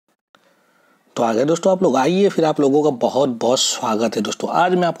तो आ गए दोस्तों आप लोग। आइए फिर आप लोगों का बहुत बहुत स्वागत है दोस्तों।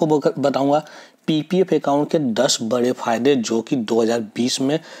 आज मैं आपको बताऊंगा पीपीएफ अकाउंट के 10 बड़े फायदे जो कि 2020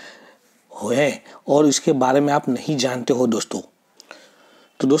 में हुए और इसके बारे में आप नहीं जानते हो दोस्तों।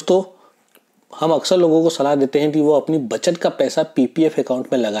 तो दोस्तों हम अक्सर लोगों को सलाह देते हैं कि वो अपनी बचत का पैसा पीपीएफ अकाउंट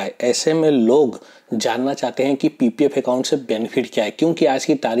में लगाए। ऐसे में लोग जानना चाहते हैं कि पीपीएफ अकाउंट से बेनिफिट क्या है, क्योंकि आज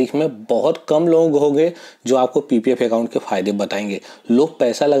की तारीख में बहुत कम लोग होंगे जो आपको पीपीएफ अकाउंट के फायदे बताएंगे। लोग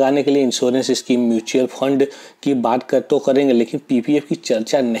पैसा लगाने के लिए इंश्योरेंस स्कीम, म्यूचुअल फंड की बात तो करेंगे, लेकिन पीपीएफ की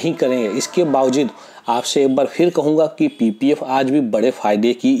चर्चा नहीं करेंगे। इसके बावजूद आपसे एक बार फिर कहूंगा कि पीपीएफ आज भी बड़े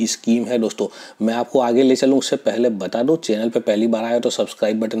फायदे की स्कीम है दोस्तों। मैं आपको आगे ले चलूं उससे पहले बता दूं, चैनल पे पहली बार आया तो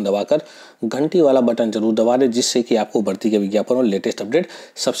सब्सक्राइब बटन दबाकर घंटी वाला बटन जरूर दबा दें, जिससे कि आपको बढ़ती के विज्ञापन और लेटेस्ट अपडेट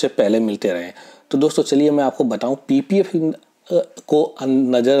सबसे पहले मिलते रहें। तो दोस्तों चलिए मैं आपको बताऊं, पीपीएफ को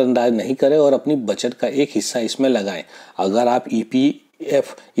नज़रअंदाज नहीं करें और अपनी बचत का एक हिस्सा इसमें लगाएं। अगर आप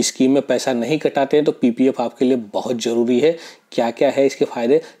ईपीएफ स्कीम में पैसा नहीं कटाते हैं तो पीपीएफ आपके लिए बहुत ज़रूरी है। क्या क्या है इसके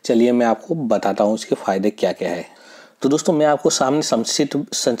फ़ायदे, चलिए मैं आपको बताता हूँ इसके फ़ायदे क्या क्या है। तो दोस्तों मैं आपको सामने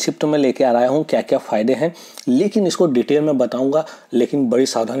संक्षिप्त में लेके आ रहा हूँ क्या क्या फ़ायदे हैं, लेकिन इसको डिटेल में बताऊंगा। लेकिन बड़ी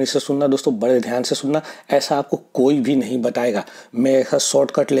सावधानी से सुनना दोस्तों, बड़े ध्यान से सुनना। ऐसा आपको कोई भी नहीं बताएगा। मैं एक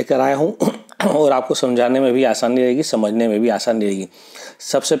शॉर्टकट लेकर आया हूँ और आपको समझाने में भी आसानी रहेगी, समझने में भी आसानी रहेगी।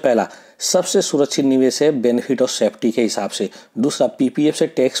 सबसे पहला, सबसे सुरक्षित निवेश है बेनिफिट और सेफ्टी के हिसाब से। दूसरा, पीपीएफ से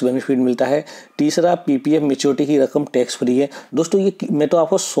टैक्स बेनिफिट मिलता है। तीसरा, पीपीएफ मैच्योरिटी की रकम टैक्स फ्री है। दोस्तों ये मैं तो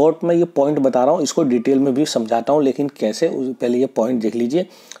आपको शॉर्ट में ये पॉइंट बता रहा हूँ, इसको डिटेल में भी समझाता हूँ, लेकिन कैसे पहले ये पॉइंट देख लीजिए।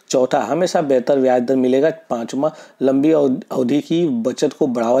 चौथा, हमेशा बेहतर ब्याज दर मिलेगा। पांचवा, लंबी अवधि की बचत को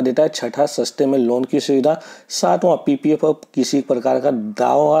बढ़ावा देता है। छठा, सस्ते में लोन की सुविधा। सातवां, पीपीएफ पर किसी प्रकार का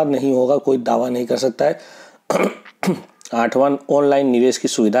दावा नहीं होगा, कोई दावा नहीं कर सकता है। आठवां, ऑनलाइन निवेश की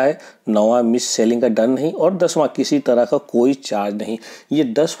सुविधा है। नौवां, मिस सेलिंग का डर नहीं। और 10वां, किसी तरह का कोई चार्ज नहीं। ये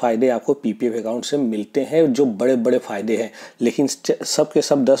 10 फायदे आपको पीपीएफ अकाउंट से मिलते हैं, जो बड़े बड़े फायदे हैं। लेकिन सब के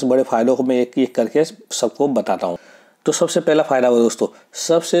सब 10 बड़े फायदों को मैं एक एक करके सबको बताता हूँ। तो सबसे पहला फायदा हो दोस्तों,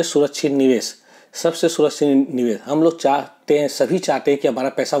 सबसे सुरक्षित निवेश। सबसे सुरक्षित निवेश हम लोग चाहते हैं, सभी चाहते हैं कि हमारा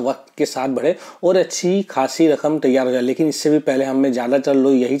पैसा वक्त के साथ बढ़े और अच्छी खासी रकम तैयार हो जाए। लेकिन इससे भी पहले हमें ज़्यादातर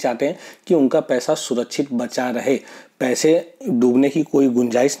लोग यही चाहते हैं कि उनका पैसा सुरक्षित बचा रहे, पैसे डूबने की कोई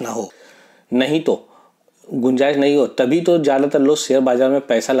गुंजाइश ना हो। नहीं तो गुंजाइश नहीं हो तभी तो ज़्यादातर लोग शेयर बाजार में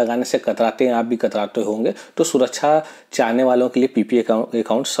पैसा लगाने से कतराते हैं। आप भी कतराते होंगे। तो सुरक्षा चाहने वालों के लिए पीपीएफ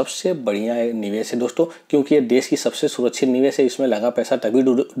अकाउंट सबसे बढ़िया निवेश है दोस्तों, क्योंकि ये देश की सबसे सुरक्षित निवेश है। इसमें लगा पैसा तभी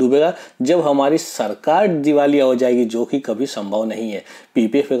डूबेगा जब हमारी सरकार दिवालिया हो जाएगी, जो कि कभी संभव नहीं है।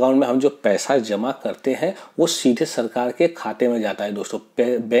 पीपीएफ अकाउंट में हम जो पैसा जमा करते हैं वो सीधे सरकार के खाते में जाता है दोस्तों।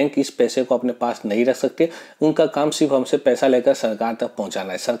 बैंक इस पैसे को अपने पास नहीं रख सकते। उनका काम सिर्फ हमसे पैसा लेकर सरकार तक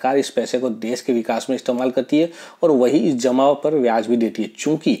पहुँचाना है। सरकार इस पैसे को देश के विकास में इस्तेमाल करती है और वही इस जमा पर ब्याज भी देती है।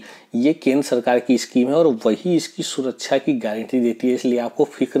 चूंकि ये केंद्र सरकार की स्कीम है और वही इसकी सुरक्षा की गारंटी देती है, इसलिए आपको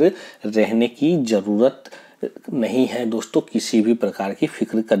फिक्र रहने की जरूरत नहीं है दोस्तों। किसी भी प्रकार की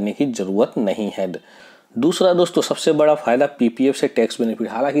फिक्र करने की जरूरत नहीं है। दूसरा दोस्तों, सबसे बड़ा फायदा पीपीएफ से टैक्स बेनिफिट।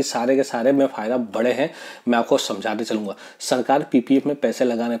 हालांकि सारे के सारे में फायदा बड़े हैं, मैं आपको समझाते चलूंगा। सरकार पीपीएफ में पैसे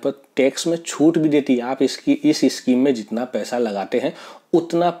लगाने पर टैक्स में छूट भी देती है। आप इस स्कीम में जितना पैसा लगाते हैं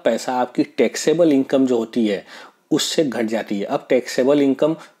उतना पैसा आपकी टैक्सेबल इनकम जो होती है उससे घट जाती है। अब टैक्सेबल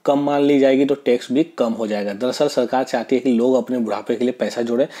इनकम कम मान ली जाएगी तो टैक्स भी कम हो जाएगा। दरअसल सरकार चाहती है कि लोग अपने बुढ़ापे के लिए पैसा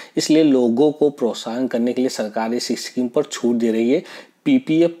जोड़ें, इसलिए लोगों को प्रोत्साहन करने के लिए सरकार इस स्कीम पर छूट दे रही है।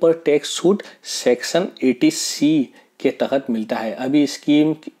 पीपीएफ पर टैक्स छूट सेक्शन 80C के तहत मिलता है। अभी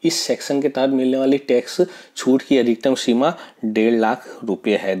स्कीम इस सेक्शन के तहत मिलने वाली टैक्स छूट की अधिकतम सीमा 1.5 लाख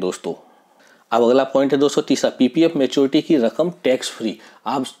रुपये है दोस्तों। अब अगला पॉइंट है दोस्तों, तीसरा, पीपीएफ मैच्योरिटी की रकम टैक्स फ्री।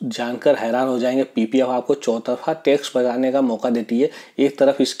 आप जानकर हैरान हो जाएंगे, पीपीएफ आपको चौतरफा टैक्स बचाने का मौका देती है। एक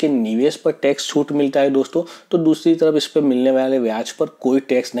तरफ इसके निवेश पर टैक्स छूट मिलता है दोस्तों, तो दूसरी तरफ इस पर मिलने वाले ब्याज पर कोई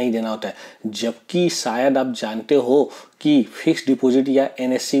टैक्स नहीं देना होता है। जबकि शायद आप जानते हो कि फिक्स डिपॉजिट या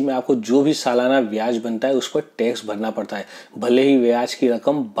एनएससी में आपको जो भी सालाना ब्याज बनता है उस पर टैक्स भरना पड़ता है, भले ही ब्याज की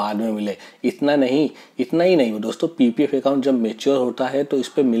रकम बाद में मिले। इतना ही नहीं दोस्तों, पीपीएफ अकाउंट जब मैच्योर होता है तो इस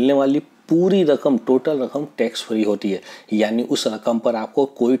पर मिलने वाली पूरी रकम, टोटल रकम टैक्स फ्री होती है। यानी उस रकम पर आपको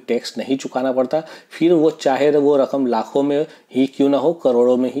कोई टैक्स नहीं चुकाना पड़ता। फिर वो चाहे वो रकम लाखों में ही क्यों ना हो,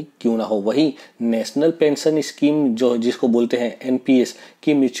 करोड़ों में ही क्यों ना हो। वही नेशनल पेंशन स्कीम जो जिसको बोलते हैं एनपीएस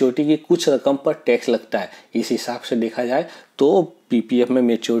की मैच्योरिटी की कुछ रकम पर टैक्स लगता है। इस हिसाब से देखा जाए तो पीपीएफ में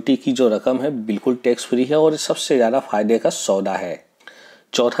मैच्योरिटी की जो रकम है बिल्कुल टैक्स फ्री है और सबसे ज़्यादा फायदे का सौदा है।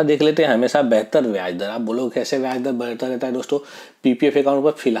 चौथा देख लेते हैं हमेशा बेहतर ब्याज दर। आप बोलोगे कैसे ब्याज दर बेहतर रहता है दोस्तों। पीपीएफ अकाउंट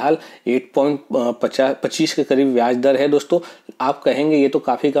पर फिलहाल 8.25 के करीब ब्याज दर है दोस्तों। आप कहेंगे ये तो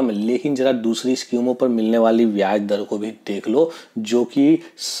काफ़ी कम है, लेकिन जरा दूसरी स्कीमों पर मिलने वाली ब्याज दर को भी देख लो, जो कि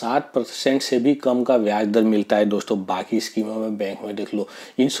 7% से भी कम का ब्याज दर मिलता है दोस्तों। बाकी स्कीमों में बैंक में देख लो,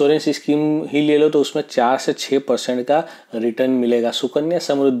 इंश्योरेंस स्कीम ही ले लो तो उसमें 4 से 6% का रिटर्न मिलेगा। सुकन्या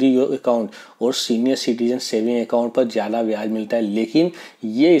समृद्धि अकाउंट और सीनियर सिटीजन सेविंग अकाउंट पर ज़्यादा ब्याज मिलता है, लेकिन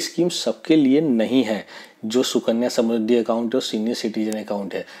ये स्कीम सबके लिए नहीं है। जो सुकन्या समृद्धि अकाउंट और सीनियर सिटीजन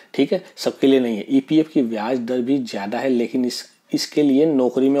अकाउंट है, ठीक है, सबके लिए नहीं है। ईपीएफ की ब्याज दर भी ज़्यादा है, लेकिन इसके लिए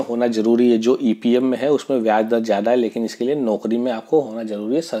नौकरी में होना जरूरी है। जो ईपीएफ में है उसमें ब्याज दर ज़्यादा है, लेकिन इसके लिए नौकरी में आपको होना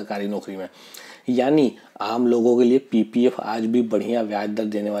जरूरी है, सरकारी नौकरी में। यानी आम लोगों के लिए पीपीएफ आज भी बढ़िया ब्याज दर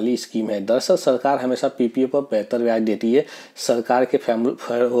देने वाली स्कीम है। दरअसल सरकार हमेशा पीपीएफ पर बेहतर ब्याज देती है। सरकार के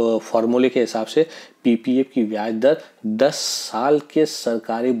फॉर्मूले के हिसाब से पीपीएफ की ब्याज दर 10 साल के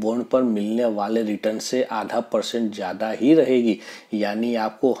सरकारी बॉन्ड पर मिलने वाले रिटर्न से ½ % ज़्यादा ही रहेगी। यानी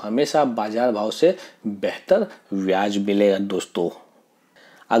आपको हमेशा बाजार भाव से बेहतर ब्याज मिलेगा दोस्तों।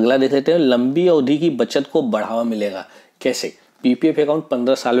 अगला देख लेते हैं, लंबी अवधि की बचत को बढ़ावा मिलेगा। कैसे? पीपीएफ अकाउंट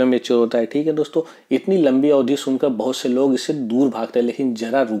 15 साल में मैच्योर होता है, ठीक है दोस्तों। इतनी लंबी अवधि सुनकर बहुत से लोग इससे दूर भागते हैं, लेकिन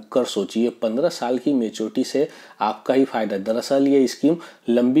जरा रुककर सोचिए, 15 साल की मैच्योरिटी से आपका ही फायदा है। दरअसल ये स्कीम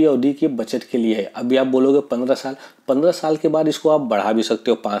लंबी अवधि की बचत के लिए है। अभी आप बोलोगे 15 साल के बाद इसको आप बढ़ा भी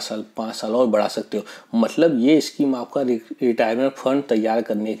सकते हो, 5 साल और बढ़ा सकते हो। मतलब ये स्कीम आपका रिटायरमेंट फंड तैयार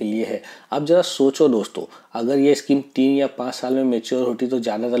करने के लिए है। अब जरा सोचो दोस्तों, अगर ये स्कीम 3 या 5 साल में मैच्योर होती तो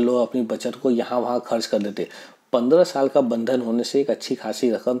ज़्यादातर लोग अपनी बचत को यहाँ वहाँ खर्च कर देते। 15 साल का बंधन होने से एक अच्छी खासी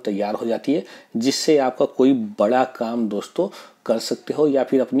रकम तैयार हो जाती है, जिससे आपका कोई बड़ा काम दोस्तों कर सकते हो, या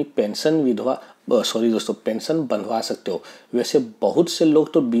फिर अपनी पेंशन बंधवा सकते हो। वैसे बहुत से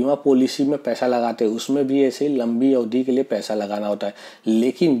लोग तो बीमा पॉलिसी में पैसा लगाते हैं, उसमें भी ऐसे ही लंबी अवधि के लिए पैसा लगाना होता है।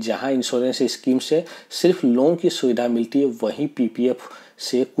 लेकिन जहां इंश्योरेंस स्कीम से सिर्फ लोन की सुविधा मिलती है, वहीं पीपीएफ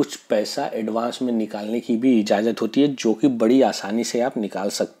से कुछ पैसा एडवांस में निकालने की भी इजाज़त होती है, जो कि बड़ी आसानी से आप निकाल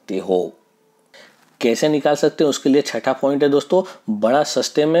सकते हो। कैसे निकाल सकते हैं उसके लिए छठा पॉइंट है दोस्तों, बड़ा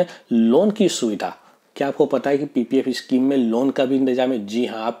सस्ते में लोन की सुविधा। क्या आपको पता है कि पीपीएफ स्कीम में लोन का भी इंतजाम है? जी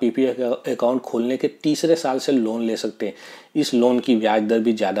हाँ, आप पीपीएफ अकाउंट खोलने के तीसरे साल से लोन ले सकते हैं। इस लोन की ब्याज दर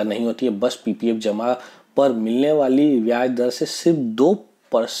भी ज़्यादा नहीं होती है, बस पीपीएफ जमा पर मिलने वाली ब्याज दर से सिर्फ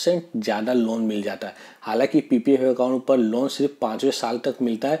 2% ज़्यादा लोन मिल जाता है। हालांकि पीपीएफ अकाउंट पर लोन सिर्फ 5वें साल तक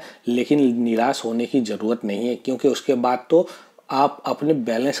मिलता है, लेकिन निराश होने की ज़रूरत नहीं है, क्योंकि उसके बाद तो आप अपने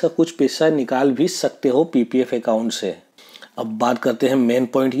बैलेंस का कुछ पैसा निकाल भी सकते हो पीपीएफ अकाउंट से। अब बात करते हैं मेन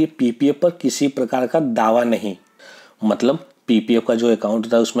पॉइंट की, पीपीएफ पर किसी प्रकार का दावा नहीं। मतलब पीपीएफ का जो अकाउंट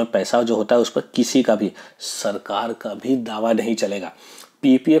होता है उसमें पैसा जो होता है उस पर किसी का भी, सरकार का भी दावा नहीं चलेगा।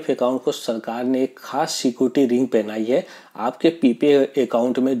 पीपीएफ अकाउंट को सरकार ने एक खास सिक्योरिटी रिंग पहनाई है। आपके पीपीएफ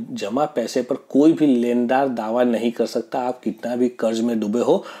अकाउंट में जमा पैसे पर कोई भी लेनदार दावा नहीं कर सकता, आप कितना भी कर्ज में डूबे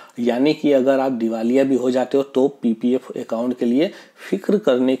हो। यानी कि अगर आप दिवालिया भी हो जाते हो तो पीपीएफ अकाउंट के लिए फिक्र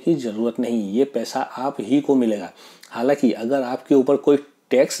करने की ज़रूरत नहीं, ये पैसा आप ही को मिलेगा। हालांकि अगर आपके ऊपर कोई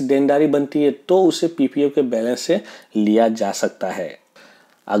टैक्स देनदारी बनती है तो उसे पीपीएफ के बैलेंस से लिया जा सकता है।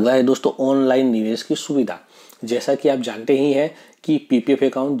 अगला है दोस्तों, ऑनलाइन निवेश की सुविधा। जैसा कि आप जानते ही हैं कि पीपीएफ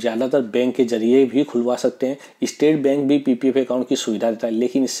अकाउंट ज़्यादातर बैंक के जरिए भी खुलवा सकते हैं। स्टेट बैंक भी पीपीएफ अकाउंट की सुविधा देता है,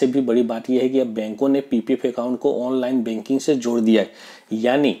 लेकिन इससे भी बड़ी बात यह है कि अब बैंकों ने पीपीएफ अकाउंट को ऑनलाइन बैंकिंग से जोड़ दिया है।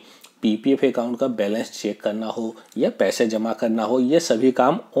 यानी पीपीएफ अकाउंट का बैलेंस चेक करना हो या पैसे जमा करना हो, ये सभी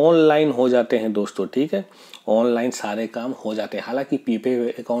काम ऑनलाइन हो जाते हैं दोस्तों, ठीक है, ऑनलाइन सारे काम हो जाते हैं। हालांकि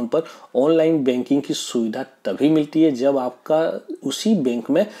पीपीएफ अकाउंट पर ऑनलाइन बैंकिंग की सुविधा तभी मिलती है जब आपका उसी बैंक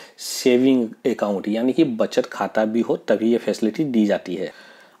में सेविंग अकाउंट यानी कि बचत खाता भी हो, तभी ये फैसिलिटी दी जाती है।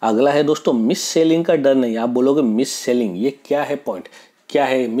 अगला है दोस्तों, मिस सेलिंग का डर नहीं। आप बोलोगे मिस सेलिंग ये क्या है, पॉइंट क्या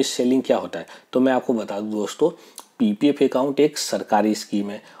है, मिस सेलिंग क्या होता है? तो मैं आपको बता दूं दोस्तों, पीपीएफ अकाउंट एक सरकारी स्कीम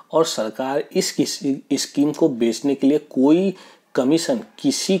है और सरकार इस स्कीम को बेचने के लिए कोई कमीशन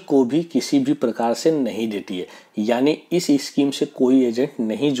किसी को भी किसी भी प्रकार से नहीं देती है। यानी इस स्कीम से कोई एजेंट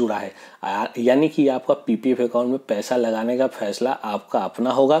नहीं जुड़ा है। यानी कि आपका पीपीएफ अकाउंट में पैसा लगाने का फैसला आपका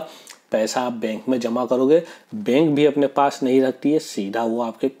अपना होगा। पैसा आप बैंक में जमा करोगे, बैंक भी अपने पास नहीं रखती है, सीधा वो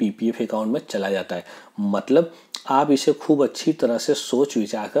आपके पीपीएफ अकाउंट में चला जाता है। मतलब आप इसे खूब अच्छी तरह से सोच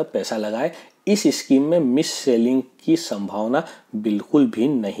विचार कर पैसा लगाए। इस स्कीम में मिस सेलिंग की संभावना बिल्कुल भी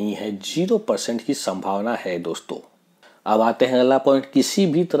नहीं है, 0% की संभावना है दोस्तों। अब आते हैं अगला पॉइंट, किसी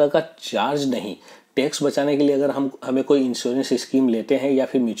भी तरह का चार्ज नहीं। टैक्स बचाने के लिए अगर हमें कोई इंश्योरेंस स्कीम लेते हैं या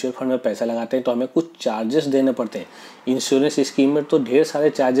फिर म्यूचुअल फंड में पैसा लगाते हैं तो हमें कुछ चार्जेस देने पड़ते हैं। इंश्योरेंस स्कीम में तो ढेर सारे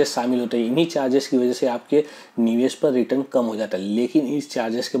चार्जेस शामिल होते हैं। इन्हीं चार्जेस की वजह से आपके निवेश पर रिटर्न कम हो जाता है, लेकिन इस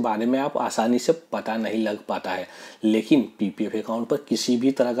चार्जेस के बारे में आप आसानी से पता नहीं लग पाता है। लेकिन पीपीएफ अकाउंट पर किसी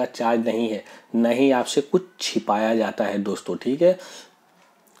भी तरह का चार्ज नहीं है, न ही आपसे कुछ छिपाया जाता है दोस्तों, ठीक है।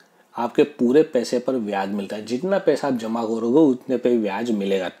 आपके पूरे पैसे पर ब्याज मिलता है, जितना पैसा आप जमा करोगे उतने पे ब्याज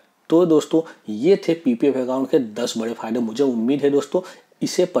मिलेगा। तो दोस्तों ये थे पीपीएफ अकाउंट के 10 बड़े फायदे। मुझे उम्मीद है दोस्तों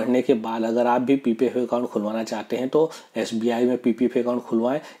इसे पढ़ने के बाद अगर आप भी पीपीएफ अकाउंट खुलवाना चाहते हैं तो एसबीआई में पीपीएफ अकाउंट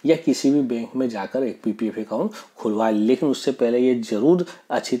खुलवाएं या किसी भी बैंक में जाकर एक पीपीएफ अकाउंट खुलवाएं। लेकिन उससे पहले ये जरूर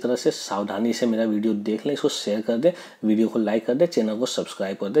अच्छी तरह से सावधानी से मेरा वीडियो देख लें, इसको शेयर कर दें, वीडियो को लाइक कर दें, चैनल को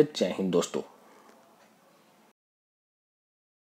सब्सक्राइब कर दें। जय हिंद दोस्तों।